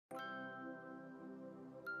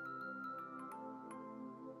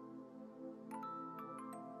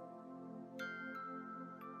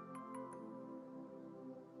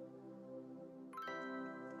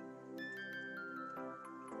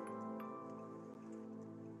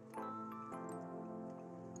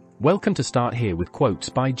Welcome to Start Here with Quotes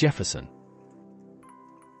by Jefferson.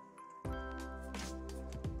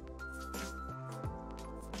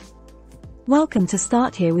 Welcome to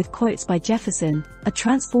Start Here with Quotes by Jefferson, a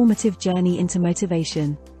transformative journey into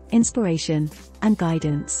motivation, inspiration, and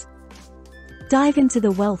guidance. Dive into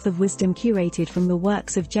the wealth of wisdom curated from the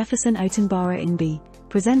works of Jefferson Imgbi,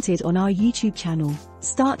 presented on our YouTube channel,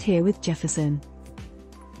 Start Here with Jefferson.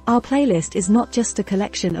 Our playlist is not just a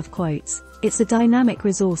collection of quotes, it's a dynamic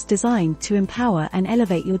resource designed to empower and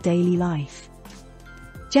elevate your daily life.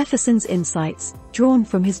 Jefferson's insights, drawn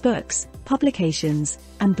from his books, publications,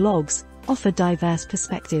 and blogs, offer diverse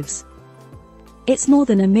perspectives. It's more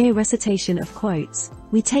than a mere recitation of quotes.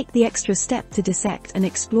 We take the extra step to dissect and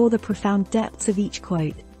explore the profound depths of each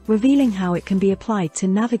quote, revealing how it can be applied to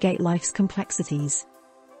navigate life's complexities.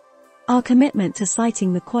 Our commitment to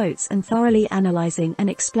citing the quotes and thoroughly analyzing and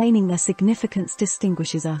explaining their significance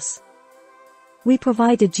distinguishes us. We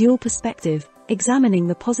provide a dual perspective, examining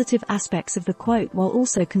the positive aspects of the quote while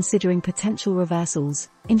also considering potential reversals,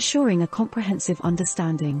 ensuring a comprehensive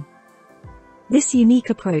understanding. This unique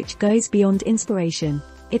approach goes beyond inspiration.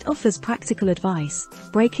 It offers practical advice,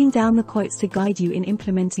 breaking down the quotes to guide you in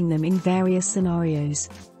implementing them in various scenarios.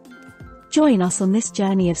 Join us on this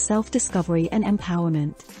journey of self-discovery and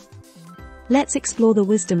empowerment. Let's explore the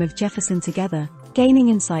wisdom of Jefferson together, gaining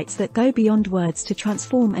insights that go beyond words to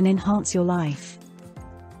transform and enhance your life.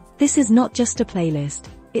 This is not just a playlist,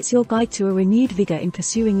 it's your guide to a renewed vigor in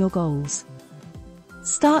pursuing your goals.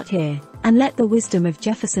 Start here, and let the wisdom of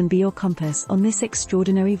Jefferson be your compass on this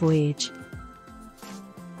extraordinary voyage.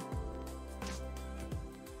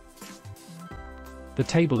 The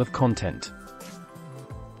table of content.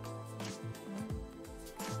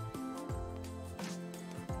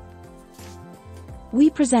 We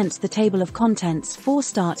present the table of contents for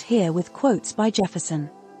Start Here with Quotes by Jefferson.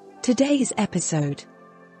 Today's episode.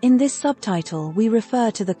 In this subtitle we refer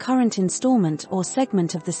to the current installment or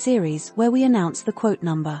segment of the series where we announce the quote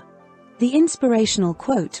number. The Inspirational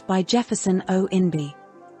Quote by Jefferson Imgbi.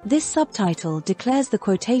 This subtitle declares the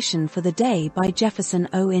quotation for the day by Jefferson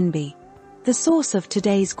Imgbi. The source of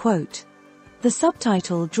today's quote. The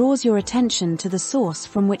subtitle draws your attention to the source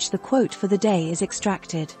from which the quote for the day is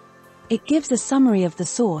extracted. It gives a summary of the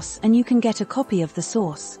source and you can get a copy of the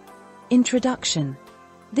source. Introduction.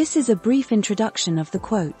 This is a brief introduction of the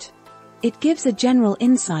quote. It gives a general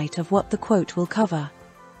insight of what the quote will cover.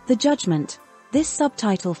 The judgment. This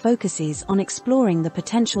subtitle focuses on exploring the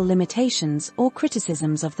potential limitations or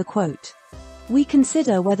criticisms of the quote. We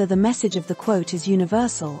consider whether the message of the quote is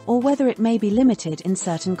universal or whether it may be limited in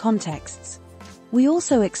certain contexts. We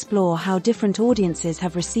also explore how different audiences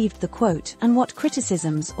have received the quote and what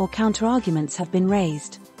criticisms or counterarguments have been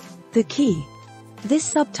raised. The key. This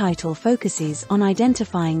subtitle focuses on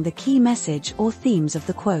identifying the key message or themes of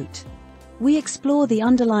the quote. We explore the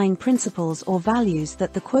underlying principles or values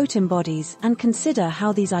that the quote embodies and consider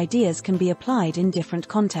how these ideas can be applied in different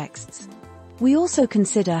contexts. We also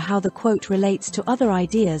consider how the quote relates to other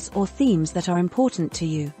ideas or themes that are important to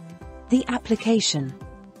you. The application.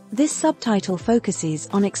 This subtitle focuses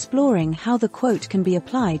on exploring how the quote can be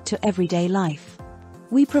applied to everyday life.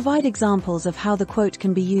 We provide examples of how the quote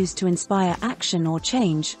can be used to inspire action or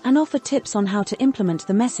change and offer tips on how to implement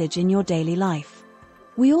the message in your daily life.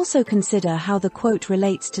 We also consider how the quote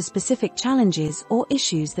relates to specific challenges or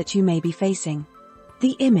issues that you may be facing.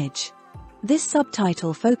 The image. This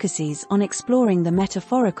subtitle focuses on exploring the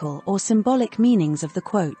metaphorical or symbolic meanings of the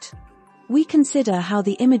quote. We consider how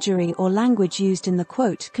the imagery or language used in the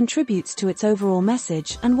quote contributes to its overall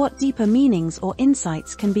message and what deeper meanings or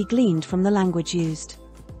insights can be gleaned from the language used.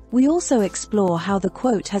 We also explore how the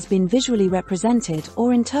quote has been visually represented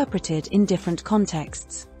or interpreted in different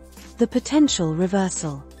contexts. The potential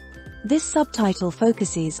reversal. This subtitle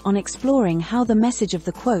focuses on exploring how the message of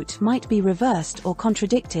the quote might be reversed or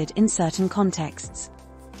contradicted in certain contexts.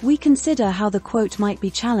 We consider how the quote might be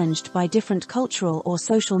challenged by different cultural or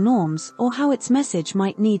social norms or how its message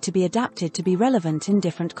might need to be adapted to be relevant in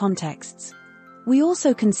different contexts. We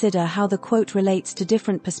also consider how the quote relates to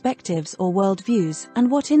different perspectives or worldviews and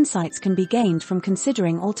what insights can be gained from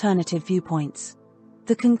considering alternative viewpoints.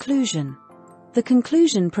 The conclusion. The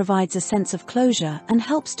conclusion provides a sense of closure and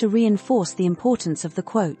helps to reinforce the importance of the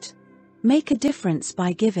quote. Make a difference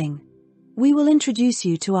by giving. We will introduce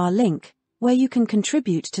you to our link, where you can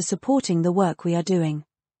contribute to supporting the work we are doing.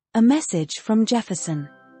 A message from Jefferson.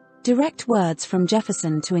 Direct words from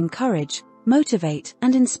Jefferson to encourage, motivate,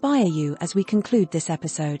 and inspire you as we conclude this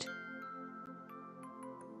episode.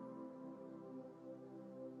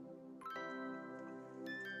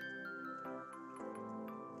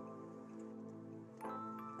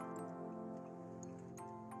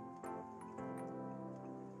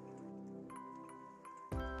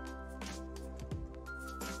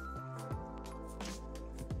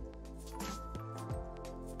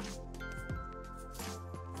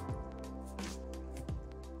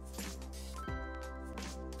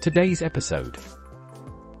 Today's episode.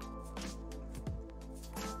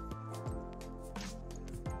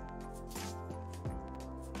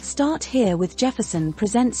 Start Here with Jefferson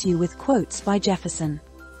presents you with Quotes by Jefferson.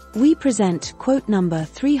 We present quote number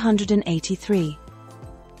 383.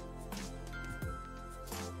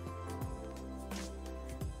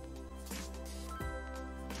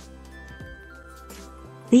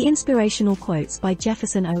 The Inspirational Quotes by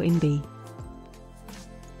Jefferson Imgbi.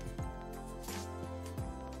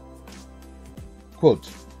 Quote,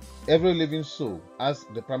 every living soul has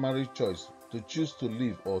the primary choice to choose to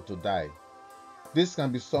live or to die. This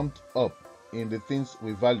can be summed up in the things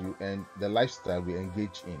we value and the lifestyle we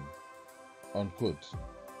engage in. Unquote.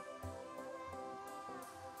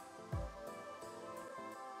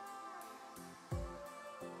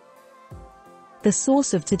 The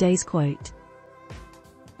source of today's quote.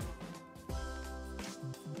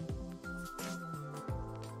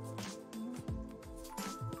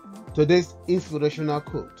 Today's inspirational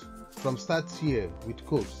quote from Start Here with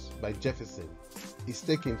Quotes by Jefferson is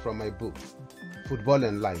taken from my book, Football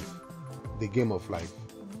and Life, The Game of Life.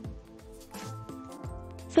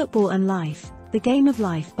 Football and Life, The Game of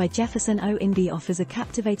Life by Jefferson Imgbi offers a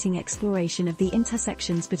captivating exploration of the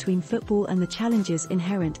intersections between football and the challenges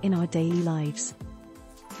inherent in our daily lives.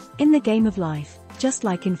 In the game of life, just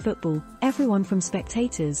like in football, everyone from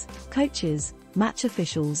spectators, coaches, match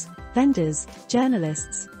officials, vendors,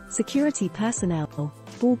 journalists, security personnel,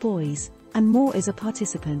 ball boys, and more is a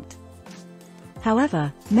participant.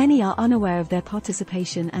 However, many are unaware of their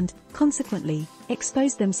participation and, consequently,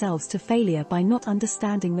 expose themselves to failure by not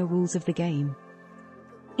understanding the rules of the game.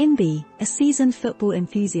 Imgbi, a seasoned football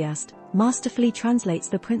enthusiast, masterfully translates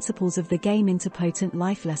the principles of the game into potent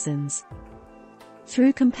life lessons.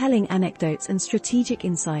 Through compelling anecdotes and strategic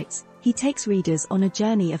insights, he takes readers on a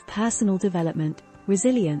journey of personal development,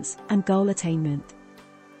 resilience, and goal attainment.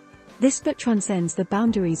 This book transcends the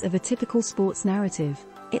boundaries of a typical sports narrative.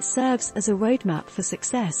 It serves as a roadmap for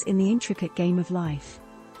success in the intricate game of life.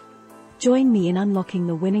 Join me in unlocking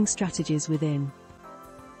the winning strategies within.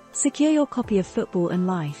 Secure your copy of Football and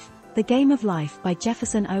Life, The Game of Life by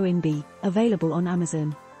Jefferson Imgbi, available on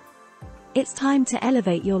Amazon. It's time to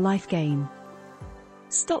elevate your life game.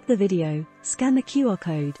 Stop the video, scan the QR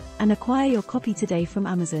code, and acquire your copy today from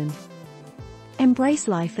Amazon. Embrace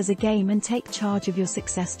life as a game and take charge of your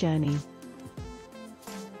success journey.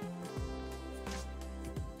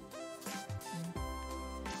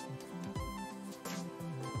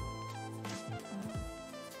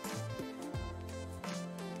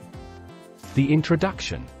 The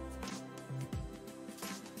introduction.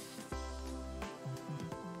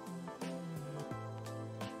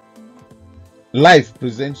 Life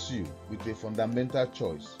presents you with a fundamental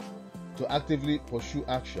choice to actively pursue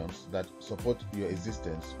actions that support your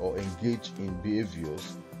existence or engage in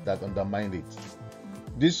behaviors that undermine it.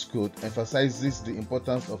 This quote emphasizes the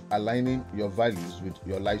importance of aligning your values with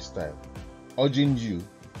your lifestyle, urging you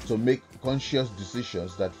to make conscious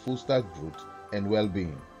decisions that foster growth and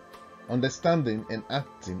well-being. Understanding and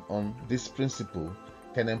acting on this principle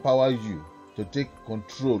can empower you to take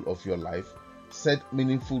control of your life, set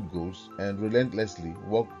meaningful goals, and relentlessly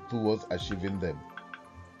work towards achieving them.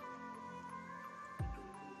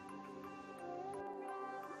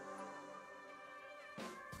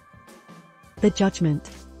 The Judgment.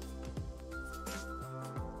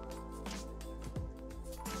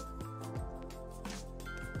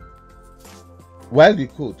 While the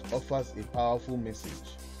quote offers a powerful message,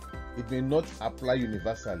 it may not apply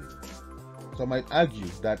universally. Some might argue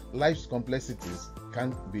that life's complexities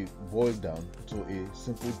can't be boiled down to a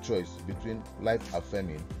simple choice between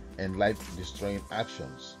life-affirming and life-destroying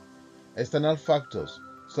actions. External factors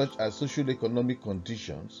such as socio-economic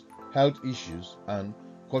conditions, health issues, and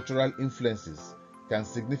cultural influences can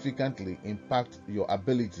significantly impact your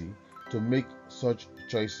ability to make such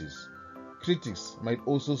choices. Critics might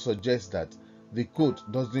also suggest that the quote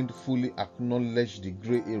doesn't fully acknowledge the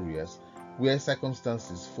gray areas where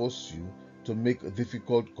circumstances force you to make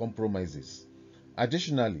difficult compromises.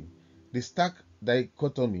 Additionally, the stark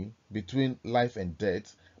dichotomy between life and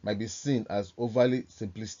death might be seen as overly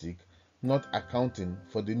simplistic, not accounting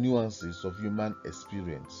for the nuances of human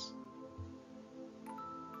experience.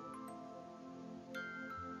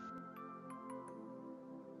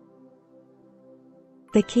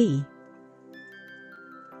 The Key.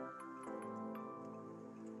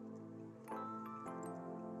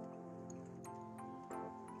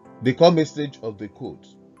 The core message of the quote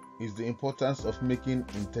is the importance of making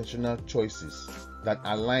intentional choices that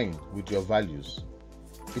align with your values.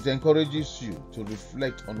 It encourages you to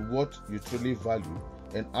reflect on what you truly value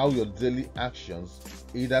and how your daily actions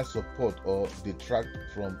either support or detract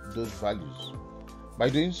from those values. By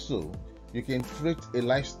doing so, you can create a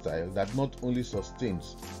lifestyle that not only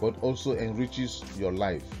sustains but also enriches your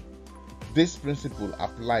life. This principle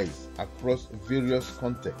applies across various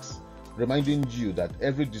contexts, reminding you that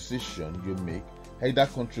every decision you make either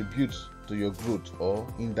contributes to your growth or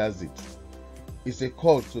hinders it. It's a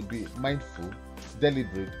call to be mindful,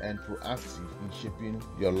 deliberate, and proactive in shaping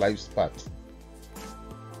your life's path.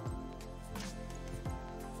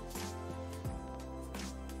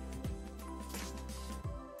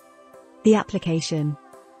 The application.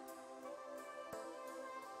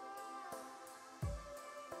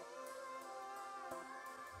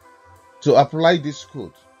 To apply this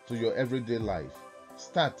quote to your everyday life,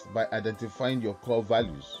 start by identifying your core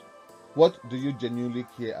values. What do you genuinely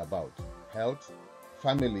care about? Health,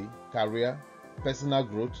 family, career, personal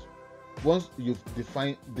growth? Once you've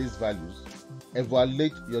defined these values,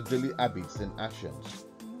 evaluate your daily habits and actions.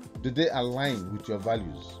 Do they align with your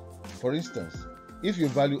values? For instance, if you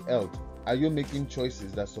value health, are you making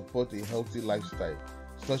choices that support a healthy lifestyle,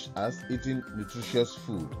 such as eating nutritious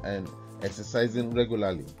food and exercising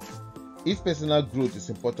regularly? If personal growth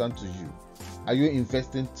is important to you, are you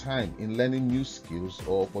investing time in learning new skills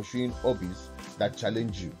or pursuing hobbies that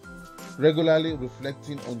challenge you? Regularly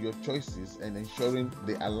reflecting on your choices and ensuring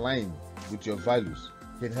they align with your values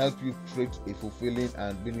can help you create a fulfilling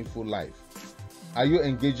and meaningful life. Are you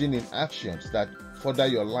engaging in actions that further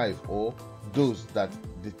your life or those that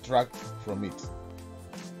detract from it?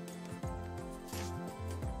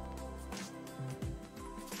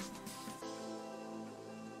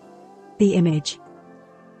 The image.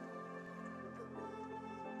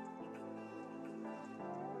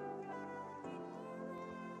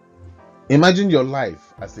 Imagine your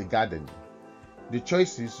life as a garden. The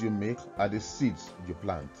choices you make are the seeds you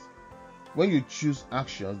plant. When you choose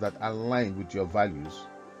actions that align with your values,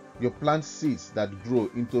 you plant seeds that grow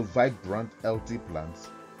into vibrant, healthy plants,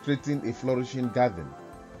 creating a flourishing garden.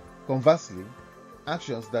 Conversely,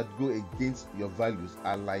 actions that go against your values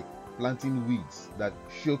are like planting weeds that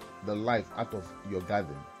choke the life out of your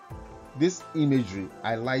garden. This imagery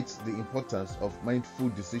highlights the importance of mindful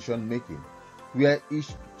decision making, where each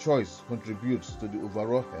choice contributes to the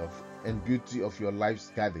overall health and beauty of your life's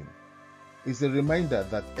garden. It's a reminder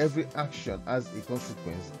that every action has a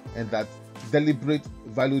consequence and that deliberate,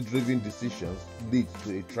 value-driven decisions lead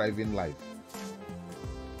to a thriving life.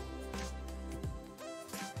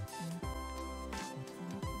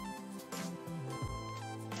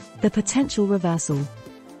 The potential reversal.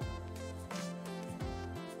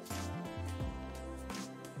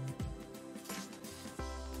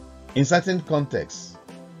 In certain contexts,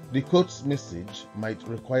 the quote's message might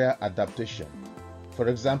require adaptation. For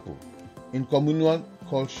example, in communal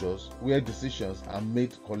cultures where decisions are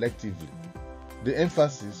made collectively, the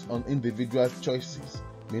emphasis on individual choices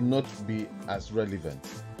may not be as relevant.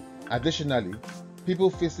 Additionally, people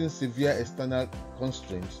facing severe external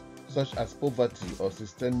constraints such as poverty or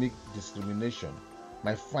systemic discrimination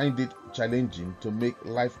might find it challenging to make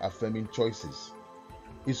life-affirming choices.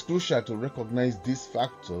 It's crucial to recognize these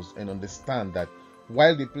factors and understand that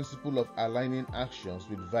while the principle of aligning actions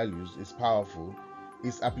with values is powerful,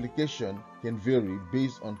 its application can vary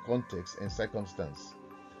based on context and circumstance.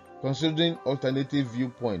 Considering alternative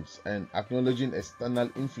viewpoints and acknowledging external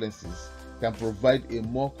influences can provide a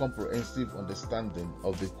more comprehensive understanding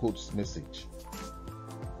of the quote's message.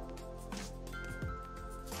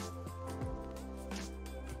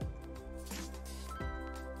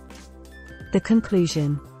 The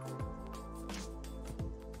conclusion.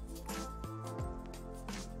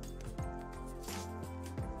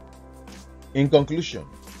 In conclusion,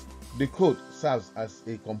 the quote serves as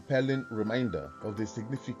a compelling reminder of the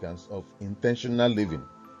significance of intentional living.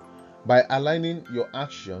 By aligning your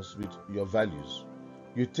actions with your values,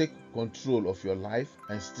 you take control of your life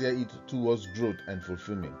and steer it towards growth and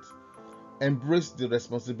fulfillment. Embrace the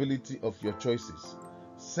responsibility of your choices.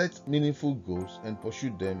 Set meaningful goals and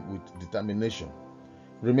pursue them with determination.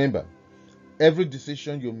 Remember, every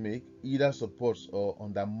decision you make either supports or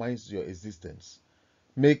undermines your existence.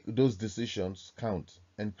 Make those decisions count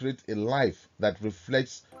and create a life that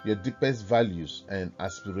reflects your deepest values and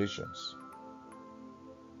aspirations.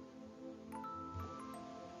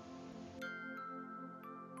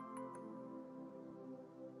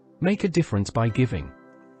 Make a difference by giving.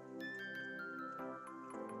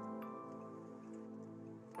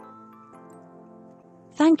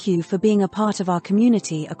 Thank you for being a part of our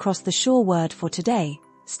community across the Sure Word for today.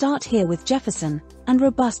 Start here with Jefferson, and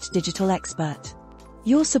robust digital expert.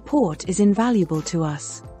 Your support is invaluable to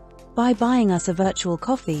us. By buying us a virtual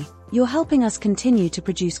coffee, You're helping us continue to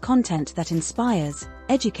produce content that inspires,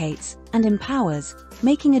 educates, and empowers,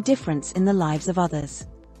 making a difference in the lives of others.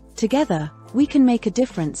 Together, we can make a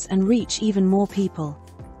difference and reach even more people.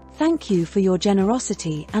 Thank you for your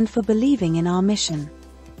generosity and for believing in our mission.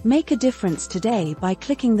 Make a difference today by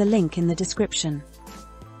clicking the link in the description.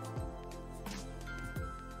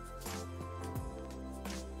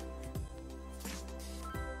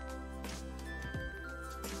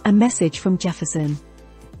 A message from Jefferson.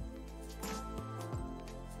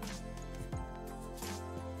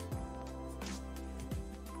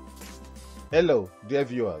 Hello, dear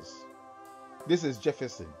viewers. This is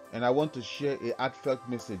Jefferson, and I want to share a heartfelt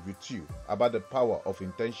message with you about the power of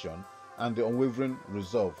intention and the unwavering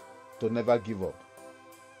resolve to never give up.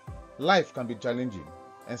 Life can be challenging,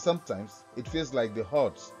 and sometimes it feels like the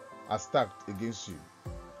odds are stacked against you.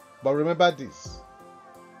 But remember this: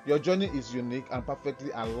 your journey is unique and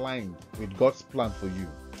perfectly aligned with God's plan for you.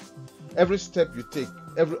 Every step you take,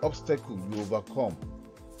 every obstacle you overcome,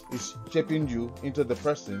 is shaping you into the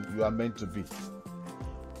person you are meant to be.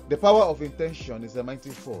 The power of intention is a mighty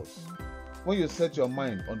force. When you set your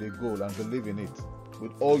mind on a goal and believe in it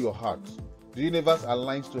with all your heart, the universe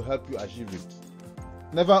aligns to help you achieve it.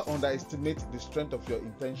 Never underestimate the strength of your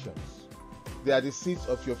intentions. They are the seeds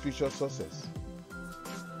of your future success.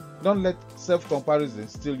 Don't let self-comparison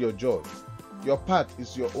steal your joy. Your path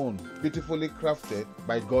is your own, beautifully crafted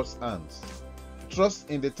by God's hands. Trust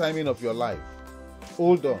in the timing of your life.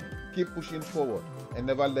 Hold on, keep pushing forward, and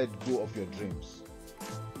never let go of your dreams.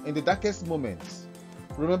 In the darkest moments,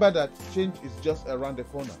 remember that change is just around the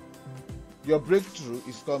corner. Your breakthrough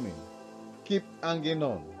is coming. Keep hanging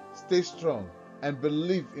on, stay strong, and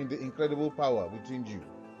believe in the incredible power within you.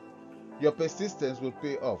 Your persistence will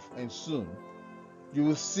pay off, and soon, you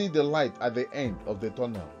will see the light at the end of the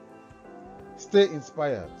tunnel. Stay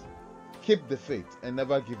inspired, keep the faith, and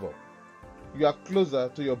never give up. You are closer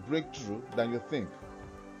to your breakthrough than you think.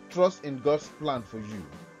 Trust in God's plan for you.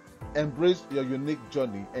 Embrace your unique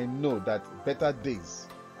journey and know that better days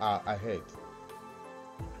are ahead.